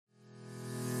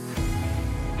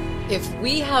If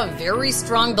we have very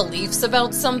strong beliefs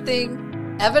about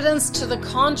something, evidence to the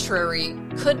contrary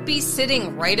could be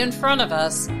sitting right in front of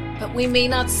us, but we may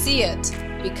not see it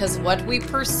because what we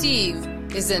perceive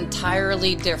is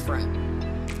entirely different.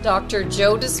 Dr.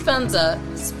 Joe Dispenza,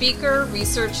 speaker,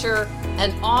 researcher,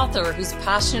 and author who's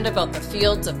passionate about the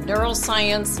fields of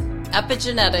neuroscience,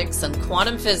 epigenetics, and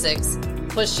quantum physics,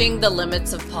 pushing the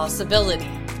limits of possibility.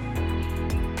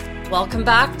 Welcome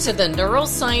back to the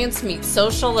Neuroscience Meets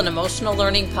Social and Emotional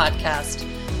Learning podcast.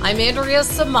 I'm Andrea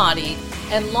Samadi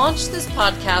and launched this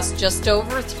podcast just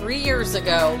over 3 years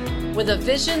ago with a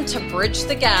vision to bridge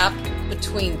the gap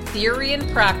between theory and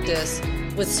practice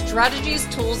with strategies,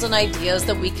 tools, and ideas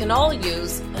that we can all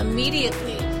use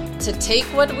immediately to take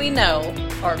what we know,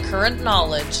 our current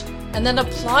knowledge, and then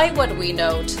apply what we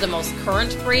know to the most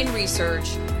current brain research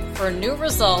for new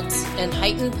results and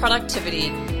heightened productivity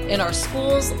in our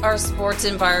schools, our sports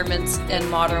environments, and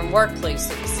modern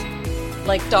workplaces.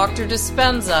 Like Dr.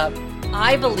 Dispenza,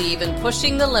 I believe in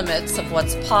pushing the limits of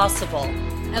what's possible,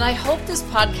 and I hope this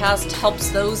podcast helps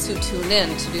those who tune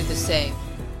in to do the same.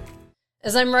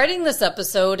 As I'm writing this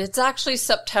episode, it's actually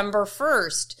September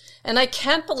 1st, and I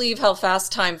can't believe how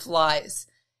fast time flies.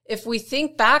 If we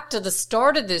think back to the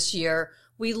start of this year,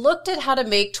 we looked at how to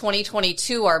make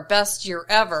 2022 our best year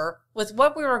ever, with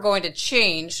what we were going to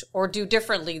change or do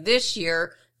differently this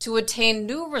year to attain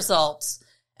new results.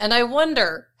 And I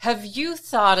wonder, have you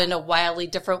thought in a wildly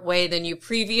different way than you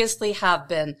previously have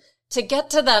been to get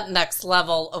to that next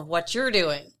level of what you're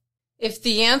doing? If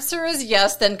the answer is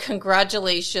yes, then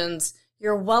congratulations.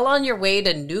 You're well on your way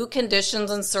to new conditions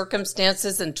and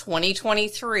circumstances in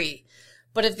 2023.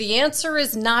 But if the answer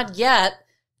is not yet,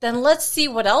 then let's see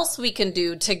what else we can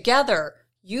do together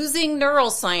using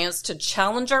neuroscience to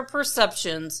challenge our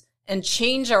perceptions and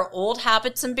change our old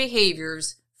habits and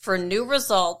behaviors for new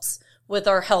results with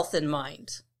our health in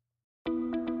mind.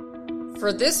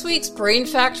 For this week's Brain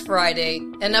Fact Friday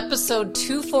and episode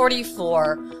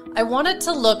 244, I wanted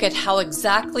to look at how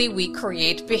exactly we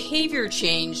create behavior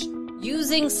change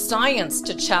using science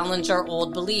to challenge our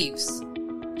old beliefs.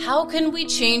 How can we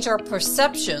change our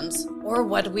perceptions or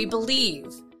what we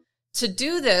believe? To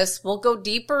do this, we'll go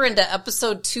deeper into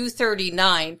episode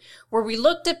 239, where we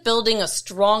looked at building a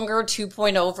stronger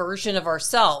 2.0 version of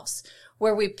ourselves,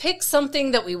 where we picked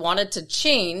something that we wanted to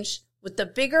change with the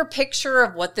bigger picture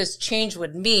of what this change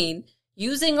would mean,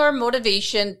 using our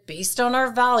motivation based on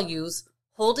our values,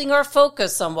 holding our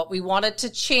focus on what we wanted to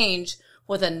change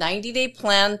with a 90-day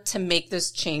plan to make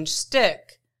this change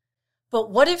stick.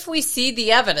 But what if we see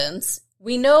the evidence?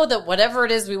 We know that whatever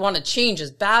it is we want to change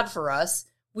is bad for us.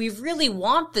 We really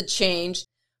want the change,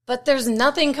 but there's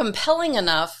nothing compelling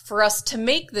enough for us to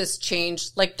make this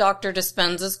change, like Dr.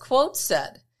 Dispenza's quote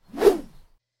said.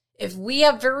 If we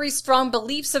have very strong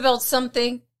beliefs about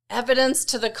something, evidence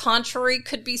to the contrary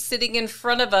could be sitting in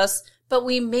front of us, but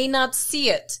we may not see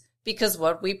it because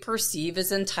what we perceive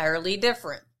is entirely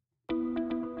different.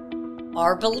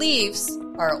 Our beliefs,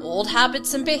 our old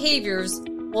habits and behaviors,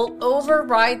 will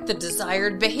override the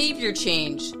desired behavior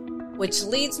change, which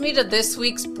leads me to this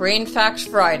week's Brain Fact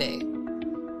Friday.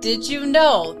 Did you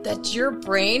know that your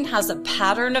brain has a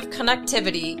pattern of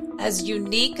connectivity as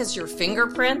unique as your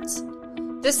fingerprints?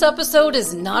 This episode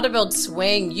is not about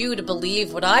swaying you to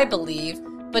believe what I believe,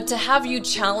 but to have you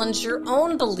challenge your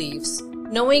own beliefs,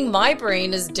 knowing my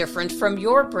brain is different from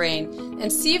your brain,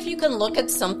 and see if you can look at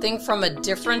something from a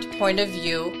different point of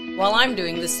view while I'm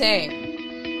doing the same.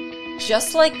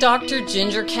 Just like Dr.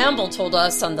 Ginger Campbell told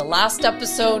us on the last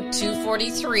episode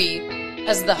 243,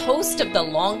 as the host of the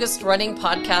longest running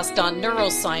podcast on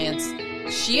neuroscience,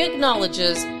 she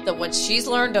acknowledges that what she's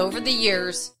learned over the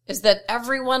years is that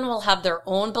everyone will have their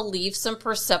own beliefs and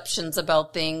perceptions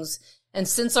about things, and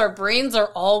since our brains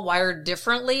are all wired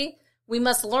differently, we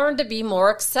must learn to be more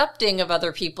accepting of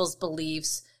other people's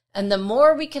beliefs, and the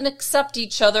more we can accept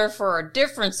each other for our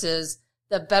differences,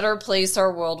 the better place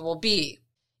our world will be.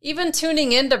 Even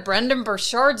tuning in to Brendan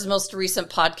Burchard's most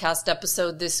recent podcast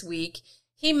episode this week,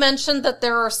 he mentioned that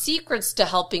there are secrets to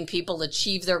helping people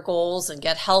achieve their goals and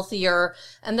get healthier,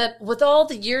 and that with all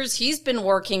the years he's been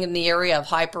working in the area of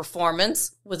high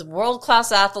performance with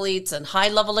world-class athletes and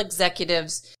high-level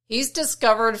executives, he's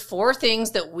discovered 4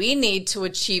 things that we need to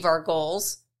achieve our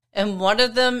goals. And one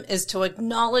of them is to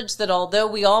acknowledge that although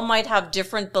we all might have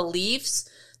different beliefs,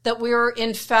 that we are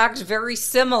in fact very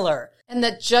similar, and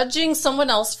that judging someone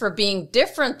else for being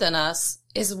different than us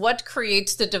is what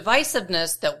creates the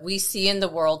divisiveness that we see in the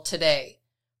world today.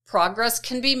 Progress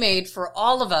can be made for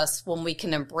all of us when we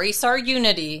can embrace our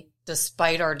unity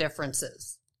despite our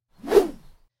differences.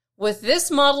 With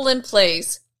this model in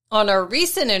place, On our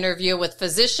recent interview with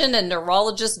physician and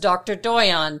neurologist Dr.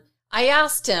 Doyon, I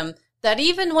asked him that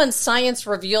even when science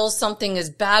reveals something is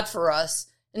bad for us,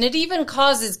 and it even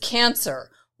causes cancer,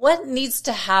 what needs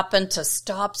to happen to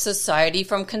stop society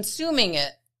from consuming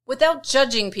it without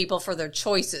judging people for their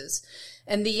choices?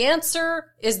 And the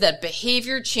answer is that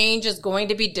behavior change is going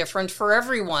to be different for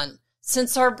everyone,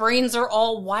 since our brains are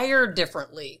all wired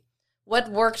differently.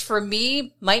 What worked for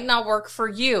me might not work for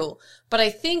you, but I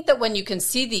think that when you can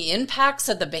see the impacts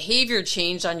of the behavior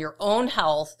change on your own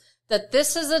health, that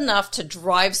this is enough to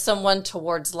drive someone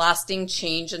towards lasting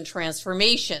change and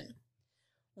transformation.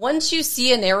 Once you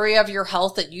see an area of your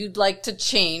health that you'd like to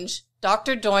change,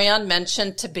 Dr. Doyon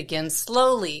mentioned to begin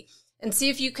slowly and see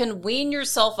if you can wean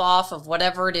yourself off of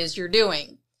whatever it is you're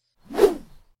doing.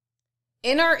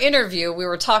 In our interview, we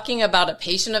were talking about a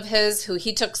patient of his who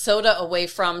he took soda away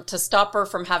from to stop her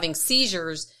from having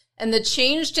seizures, and the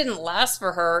change didn't last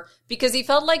for her because he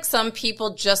felt like some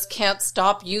people just can't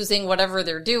stop using whatever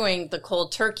they're doing, the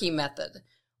cold turkey method.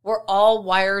 We're all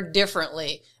wired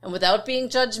differently, and without being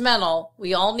judgmental,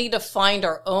 we all need to find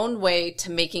our own way to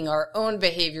making our own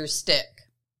behavior stick.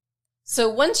 So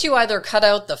once you either cut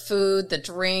out the food, the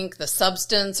drink, the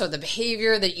substance, or the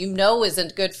behavior that you know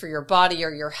isn't good for your body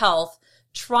or your health,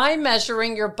 try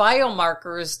measuring your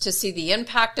biomarkers to see the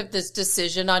impact of this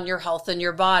decision on your health and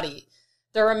your body.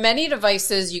 There are many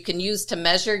devices you can use to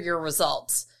measure your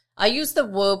results. I use the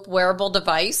Whoop wearable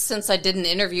device since I did an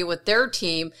interview with their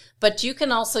team, but you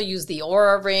can also use the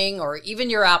Oura Ring or even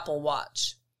your Apple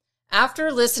Watch.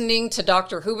 After listening to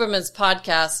Dr. Huberman's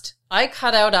podcast, I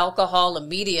cut out alcohol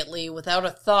immediately without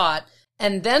a thought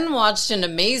and then watched in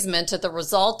amazement at the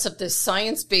results of this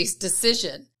science-based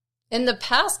decision. In the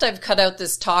past, I've cut out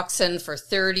this toxin for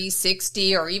 30,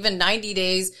 60, or even 90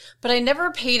 days, but I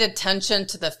never paid attention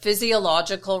to the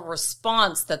physiological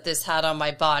response that this had on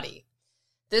my body.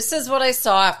 This is what I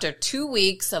saw after 2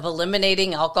 weeks of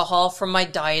eliminating alcohol from my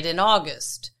diet in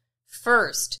August.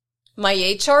 First, my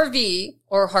HRV,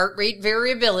 or heart rate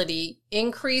variability,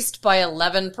 increased by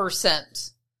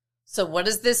 11%. So what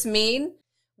does this mean?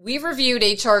 We reviewed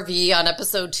HRV on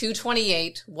episode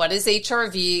 228, What is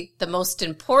HRV? The most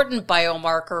important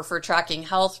biomarker for tracking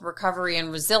health, recovery,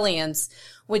 and resilience,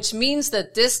 which means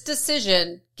that this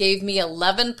decision gave me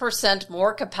 11%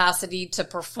 more capacity to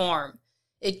perform.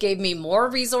 It gave me more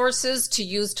resources to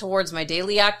use towards my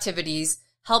daily activities,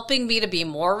 helping me to be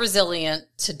more resilient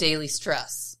to daily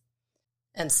stress.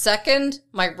 And second,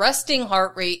 my resting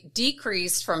heart rate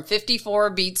decreased from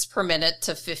 54 beats per minute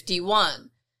to 51.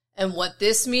 And what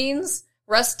this means,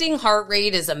 resting heart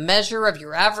rate is a measure of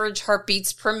your average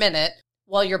heartbeats per minute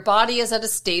while your body is at a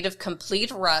state of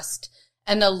complete rest,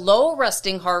 and a low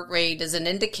resting heart rate is an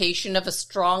indication of a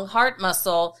strong heart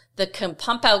muscle that can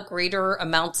pump out greater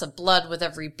amounts of blood with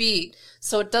every beat,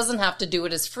 so it doesn't have to do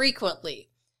it as frequently.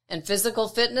 And physical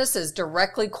fitness is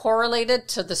directly correlated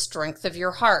to the strength of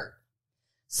your heart.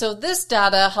 So this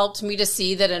data helped me to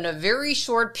see that in a very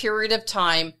short period of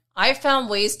time, I found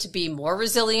ways to be more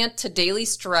resilient to daily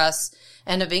stress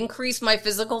and have increased my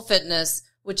physical fitness,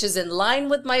 which is in line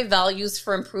with my values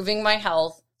for improving my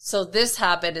health, so this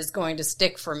habit is going to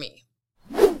stick for me.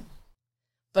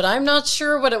 But I'm not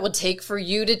sure what it will take for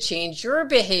you to change your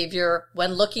behavior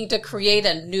when looking to create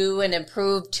a new and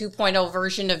improved 2.0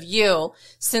 version of you,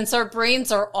 since our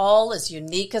brains are all as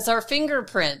unique as our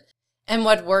fingerprint, and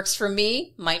what works for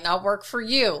me might not work for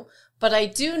you. But I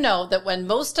do know that when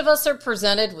most of us are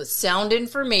presented with sound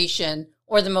information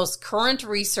or the most current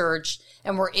research,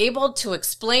 and we're able to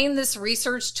explain this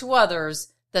research to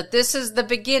others, that this is the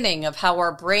beginning of how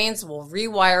our brains will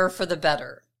rewire for the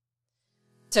better.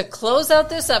 To close out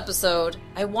this episode,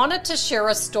 I wanted to share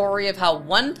a story of how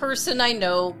one person I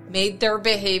know made their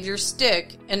behavior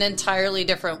stick an entirely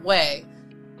different way.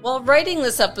 While writing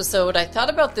this episode, I thought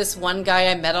about this one guy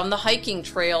I met on the hiking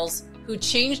trails who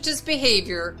changed his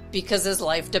behavior because his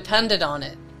life depended on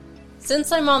it.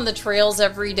 Since I'm on the trails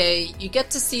every day, you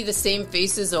get to see the same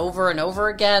faces over and over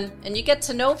again, and you get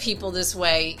to know people this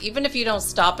way, even if you don't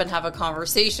stop and have a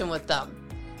conversation with them.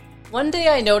 One day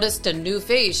I noticed a new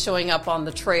face showing up on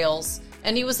the trails,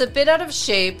 and he was a bit out of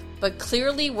shape, but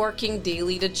clearly working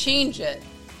daily to change it.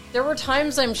 There were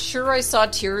times I'm sure I saw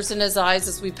tears in his eyes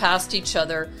as we passed each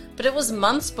other, but it was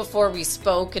months before we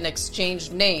spoke and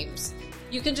exchanged names.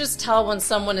 You can just tell when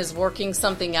someone is working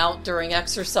something out during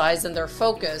exercise and they're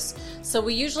focused, so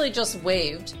we usually just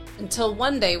waved until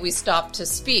one day we stopped to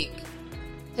speak.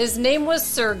 His name was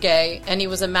Sergey, and he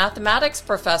was a mathematics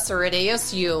professor at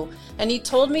ASU, and he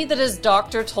told me that his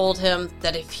doctor told him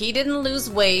that if he didn't lose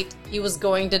weight, he was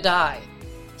going to die.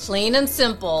 Plain and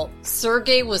simple,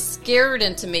 Sergey was scared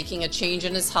into making a change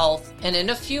in his health, and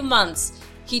in a few months,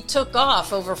 he took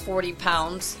off over 40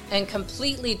 pounds and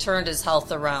completely turned his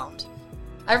health around.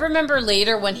 I remember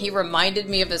later when he reminded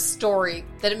me of his story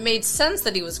that it made sense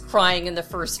that he was crying in the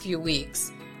first few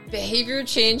weeks. Behavior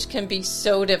change can be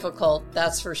so difficult,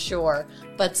 that's for sure,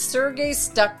 but Sergey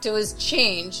stuck to his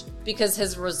change because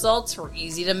his results were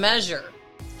easy to measure.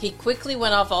 He quickly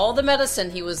went off all the medicine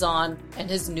he was on, and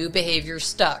his new behavior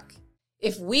stuck.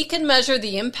 If we can measure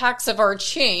the impacts of our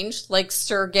change, like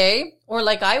Sergey, or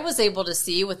like I was able to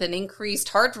see with an increased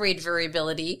heart rate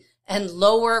variability and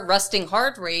lower resting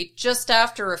heart rate just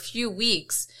after a few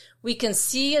weeks, we can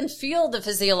see and feel the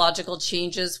physiological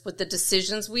changes with the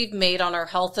decisions we've made on our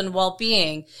health and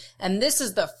well-being, and this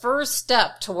is the first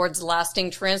step towards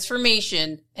lasting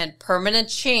transformation and permanent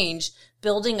change,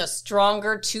 building a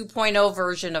stronger 2.0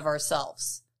 version of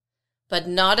ourselves. But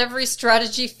not every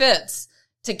strategy fits.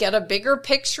 To get a bigger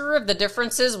picture of the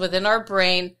differences within our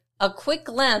brain, a quick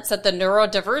glance at the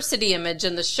neurodiversity image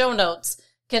in the show notes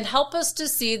can help us to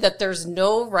see that there's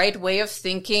no right way of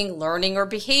thinking, learning, or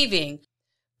behaving.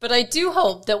 But I do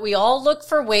hope that we all look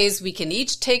for ways we can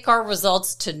each take our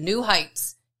results to new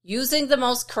heights, using the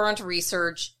most current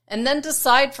research, and then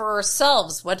decide for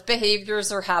ourselves what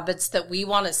behaviors or habits that we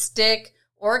want to stick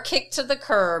or kick to the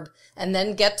curb, and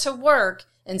then get to work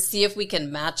and see if we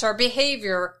can match our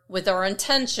behavior with our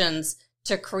intentions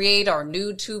to create our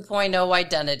new 2.0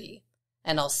 identity.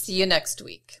 And I'll see you next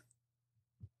week.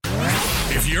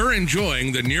 If you're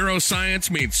enjoying the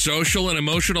Neuroscience Meets Social and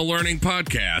Emotional Learning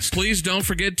podcast, please don't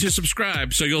forget to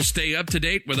subscribe so you'll stay up to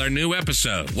date with our new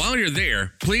episode. While you're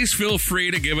there, please feel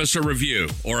free to give us a review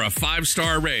or a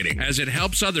 5-star rating, as it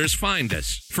helps others find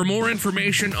us. For more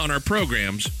information on our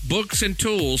programs, books, and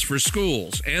tools for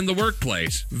schools and the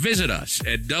workplace, visit us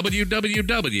at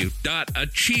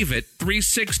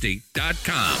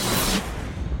www.achieveit360.com.